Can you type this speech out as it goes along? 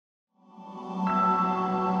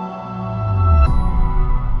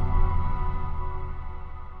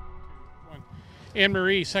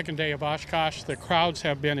Annemarie, second day of Oshkosh. The crowds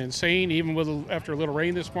have been insane, even after a little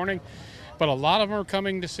rain this morning. But a lot of them are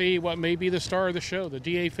coming to see what may be the star of the show. The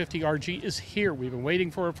DA50 RG is here. We've been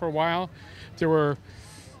waiting for it for a while. There were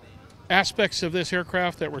aspects of this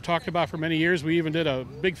aircraft that were talked about for many years. We even did a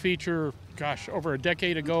big feature, over a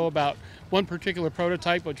decade ago about one particular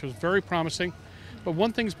prototype, which was very promising. But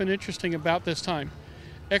one thing's been interesting about this time.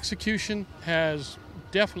 Execution has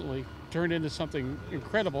definitely turned into something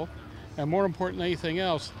incredible. And more important than anything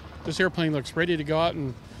else, this airplane looks ready to go out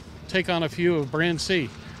and take on a few of Brand C.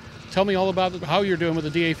 Tell me all about how you're doing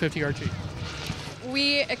with the DA50 RG.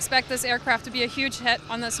 We expect this aircraft to be a huge hit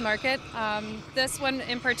on this market. This one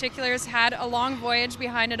in particular has had a long voyage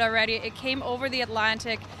behind it already. It came over the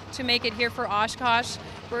Atlantic to make it here for Oshkosh.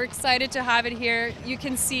 We're excited to have it here. You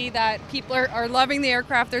can see that people are loving the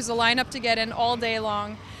aircraft. There's a lineup to get in all day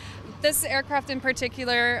long. This aircraft in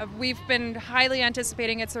particular, we've been highly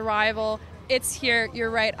anticipating its arrival. It's here, you're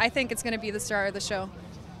right. I think it's going to be the star of the show.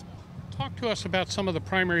 Talk to us about some of the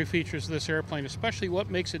primary features of this airplane, especially what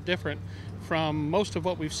makes it different from most of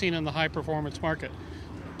what we've seen in the high-performance market.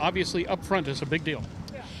 Obviously, up front is a big deal.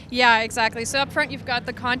 Yeah, exactly. So up front, you've got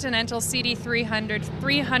the Continental CD300,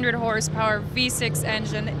 300 horsepower V6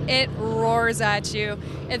 engine. It roars at you.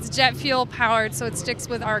 It's jet fuel powered, so it sticks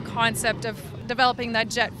with our concept of developing that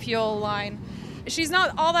jet fuel line. She's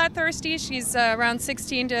not all that thirsty. She's around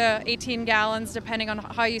 16 to 18 gallons, depending on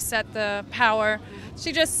how you set the power.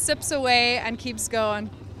 She just sips away and keeps going.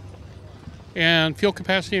 And fuel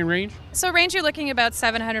capacity and range? So range, you're looking about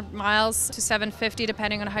 700 miles to 750,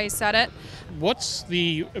 depending on how you set it. What's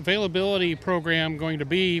the availability program going to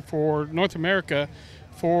be for North America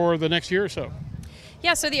for the next year or so?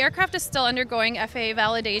 Yeah, so the aircraft is still undergoing FAA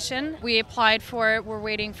validation. We applied for it, we're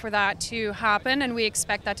waiting for that to happen, and we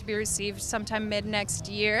expect that to be received sometime mid-next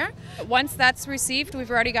year. Once that's received, we've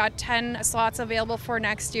already got 10 slots available for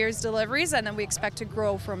next year's deliveries, and then we expect to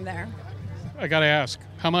grow from there. I gotta ask,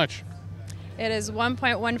 how much? It is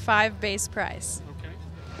 $1.15 base price.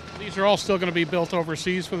 Okay. These are all still going to be built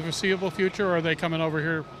overseas for the foreseeable future, or are they coming over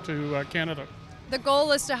here to Canada? The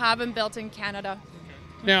goal is to have them built in Canada.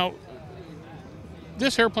 Now,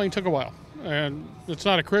 this airplane took a while, and it's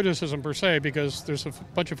not a criticism per se because there's a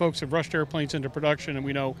bunch of folks that rushed airplanes into production and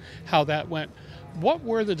we know how that went. What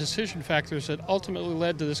were the decision factors that ultimately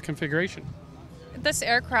led to this configuration? This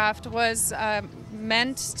aircraft was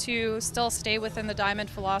meant to still stay within the Diamond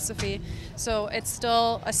philosophy, so it's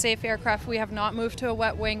still a safe aircraft. We have not moved to a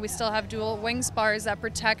wet wing. We still have dual wing spars that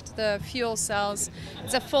protect the fuel cells.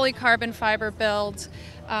 It's a fully carbon fiber build.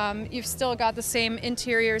 You've still got the same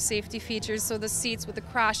interior safety features, so the seats with the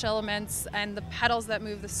crash elements and the pedals that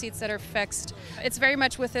move, the seats that are fixed. It's very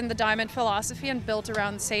much within the Diamond philosophy and built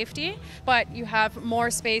around safety, but you have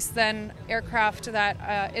more space than aircraft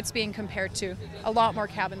that it's being compared to. A lot more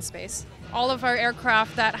cabin space. All of our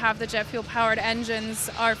aircraft that have the jet fuel powered engines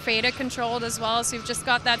are FATA controlled as well, so you've just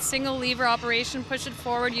got that single lever operation, push it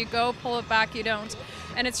forward, you go, pull it back, you don't.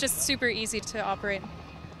 And it's just super easy to operate.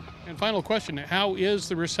 And final question, how is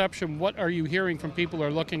the reception? What are you hearing from people who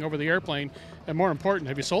are looking over the airplane? And more important,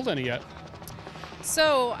 have you sold any yet?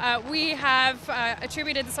 So we have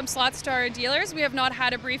attributed some slots to our dealers. We have not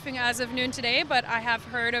had a briefing as of noon today, but I have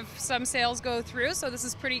heard of some sales go through, so this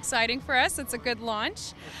is pretty exciting for us. It's a good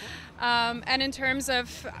launch. And in terms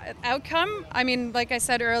of outcome, I mean, like I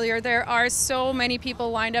said earlier, there are so many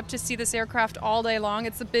people lined up to see this aircraft all day long.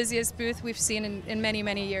 It's the busiest booth we've seen in many,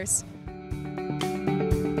 many years.